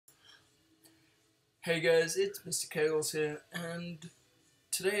Hey guys, it's MrKeggles here, and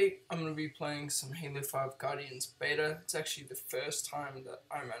today I'm going to be playing some Halo 5 Guardians Beta. It's actually the first time that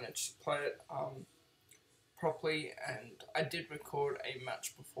I managed to play it properly, and I did record a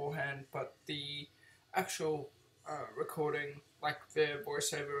match beforehand, but the actual recording, like the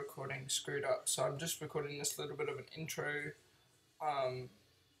voiceover recording, screwed up, so I'm just recording this little bit of an intro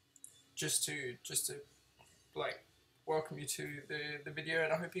just to like welcome you to the video,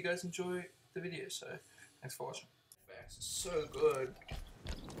 and I hope you guys enjoy the video, so thanks for watching. Facts are so good,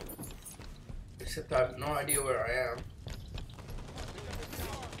 except I have no idea where I am.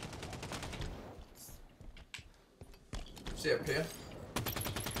 See up here?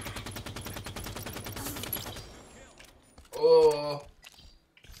 Oh,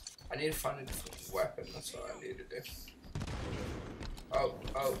 I need to find a different weapon, that's what I need to do. Oh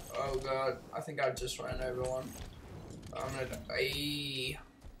god, I think I just ran over one. I'm gonna die.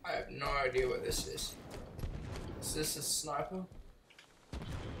 I have no idea what this is. Is this a sniper?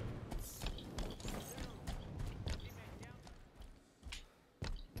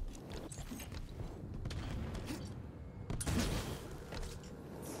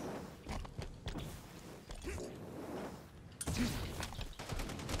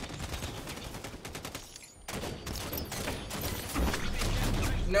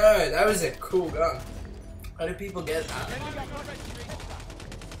 No, that was a cool gun. How do people get that?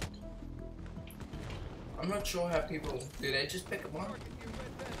 I'm not sure how people do. They just pick them up.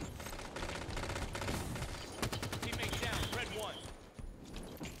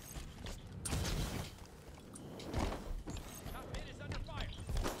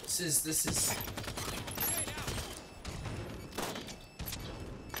 This is.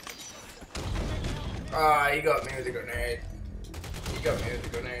 Ah, you got me with a grenade. You got me with a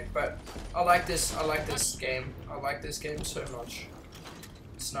grenade, but I like this. I like this game. I like this game so much.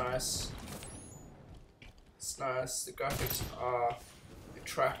 It's nice. It's nice. The graphics are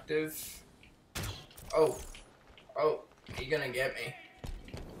attractive. Oh, you're gonna get me.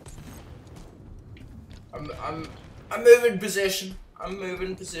 I'm moving position. I'm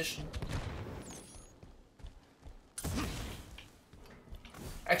moving position.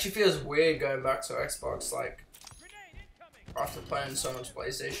 Actually feels weird going back to Xbox, like after playing so much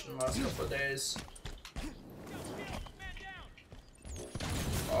PlayStation the last couple of days.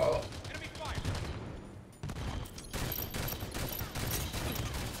 Oh.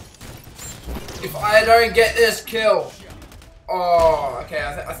 If I don't get this kill. Oh,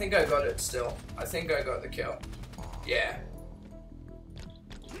 okay, I think I got it still. I think I got the kill. Yeah.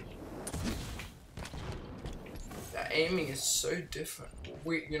 That aiming is so different.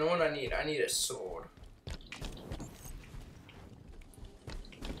 Wait, you know what I need? I need a sword.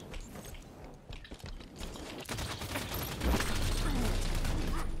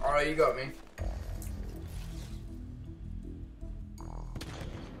 Oh, you got me.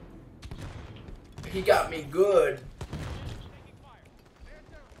 He got me good.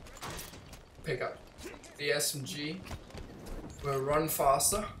 Pick up the SMG. We'll run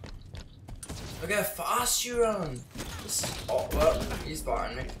faster. Look how fast you run. Oh, well, he's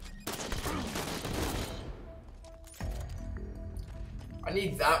behind me. I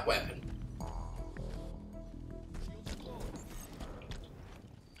need that weapon.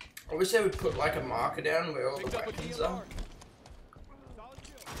 I wish they would put like a marker down where all the weapons are.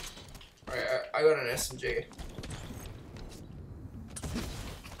 Alright, I got an SMG.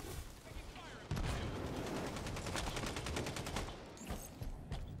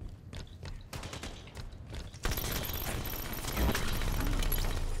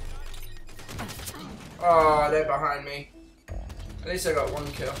 Oh, they're behind me. At least I got one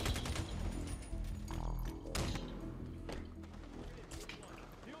kill.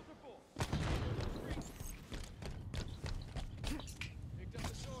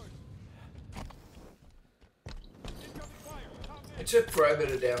 It took forever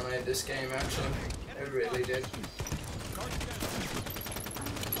to download this game, actually. It really did.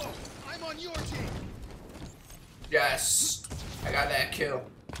 I'm on your team. Yes, I got that kill.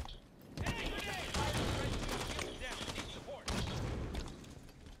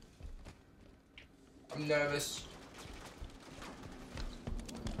 I'm nervous.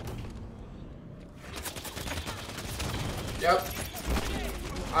 Yep.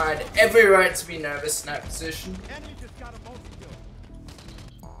 I had every right to be nervous in that position.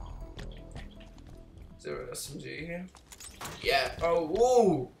 Is there an SMG here? Yeah. Oh,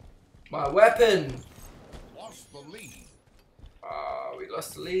 ooh! My weapon! Lost the lead. We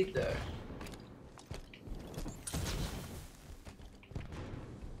lost the lead though.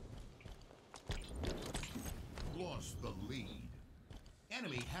 Lost the lead.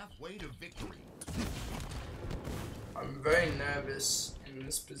 Enemy halfway to victory. I'm very nervous in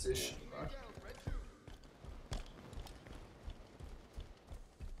this position, though.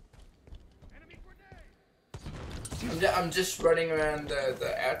 I'm just running around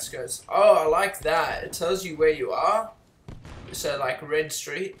the outskirts. Oh, I like that. It tells you where you are. So, like, Red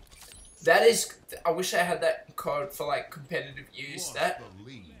Street. That is... I wish I had that code for, like, competitive use. That'd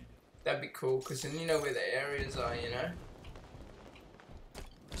be cool, because then you know where the areas are, you know?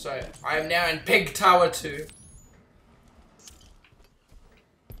 So, I am now in Pig Tower 2.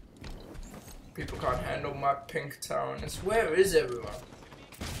 People can't handle my pink towerness. Where is everyone?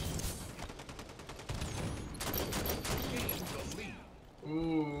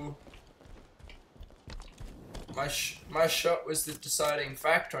 Ooh. My shot was the deciding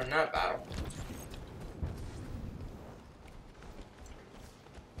factor in that battle.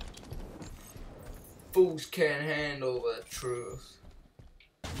 Fools can't handle the truth.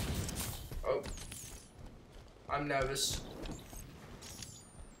 Oh. I'm nervous.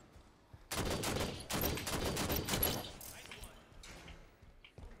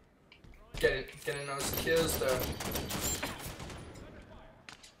 Getting those kills though.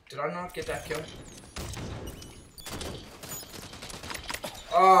 Did I not get that kill?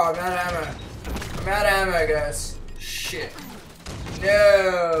 Oh, I'm out of ammo. I'm out of ammo, guys. Shit.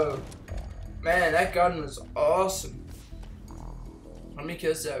 No. Man, that gun was awesome. How many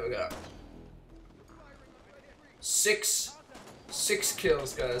kills did I got? 6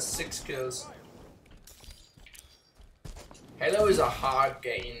 kills, guys. 6 kills. Halo is a hard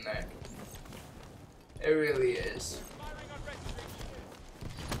game, though. It really is.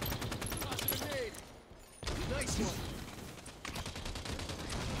 Nice one.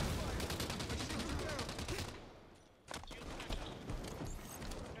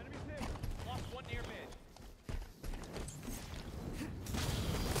 Lost one near mid.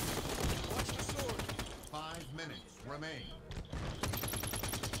 Watch the sword. 5 minutes remain.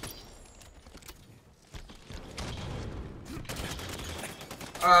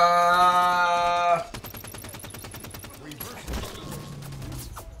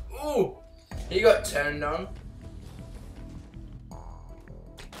 Ooh, he got turned on.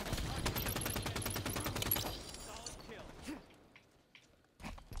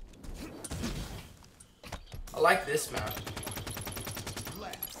 I like this map.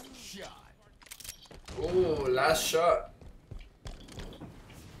 Last shot. Ooh, last shot.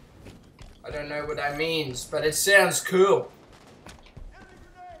 I don't know what that means, but it sounds cool.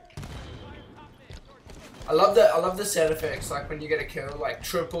 I love the sound effects, like when you get a kill, like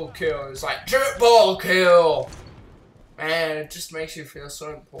triple kill. It's like triple kill. Man, it just makes you feel so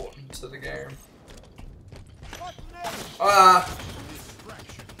important to the game.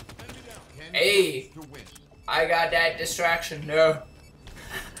 Hey, I got that distraction. No,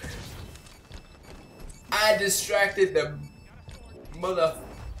 I distracted the motherfucker.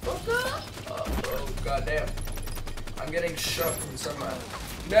 Oh goddamn! I'm getting shot from somewhere.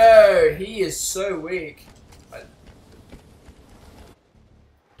 No, he is so weak.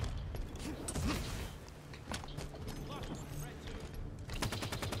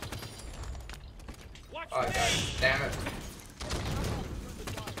 Oh god damn it.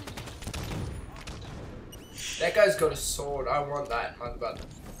 That guy's got a sword. I want that,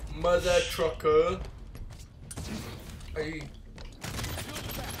 mother trucker. Are you?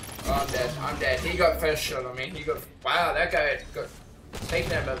 Oh, I'm dead. I'm dead. He got first shot on me. He got. Wow, that guy got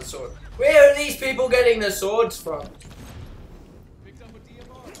taken out by the sword. Where are these people getting the swords from?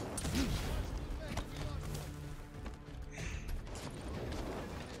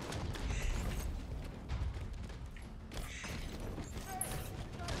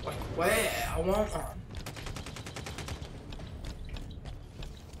 Like where? I want one.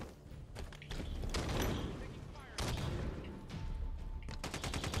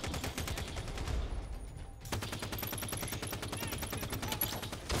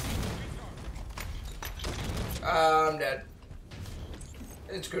 I'm dead.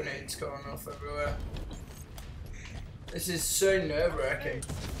 It's grenades going off everywhere. This is so nerve-wracking.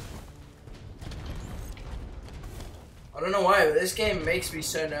 I don't know why, but this game makes me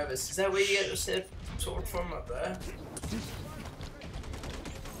so nervous. Is that where you get the sword from, up there?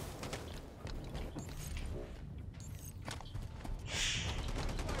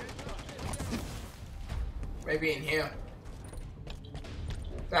 Maybe in here.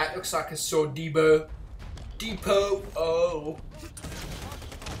 That looks like a sword depot. Oh.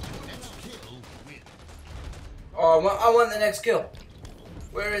 Oh, I want the next kill.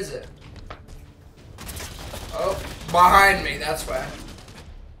 Where is it? Oh, behind me, that's where.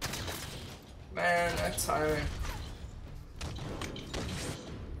 Man, that timing.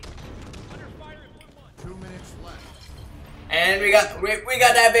 left. And we got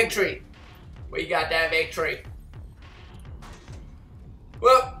that victory. We got that victory.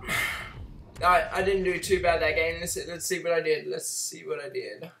 Well, I didn't do too bad that game. Let's see what I did. Let's see what I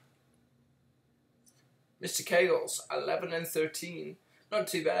did. MrKeggles, 11 and 13. Not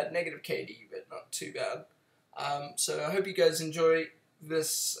too bad. Negative KD, but not too bad. So I hope you guys enjoy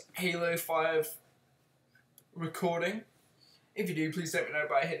this Halo 5 recording. If you do, please let me know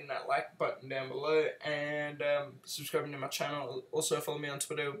by hitting that like button down below and subscribing to my channel. Also follow me on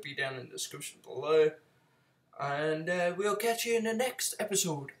Twitter, it'll be down in the description below. And we'll catch you in the next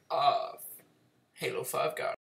episode of Halo 5 Guardians.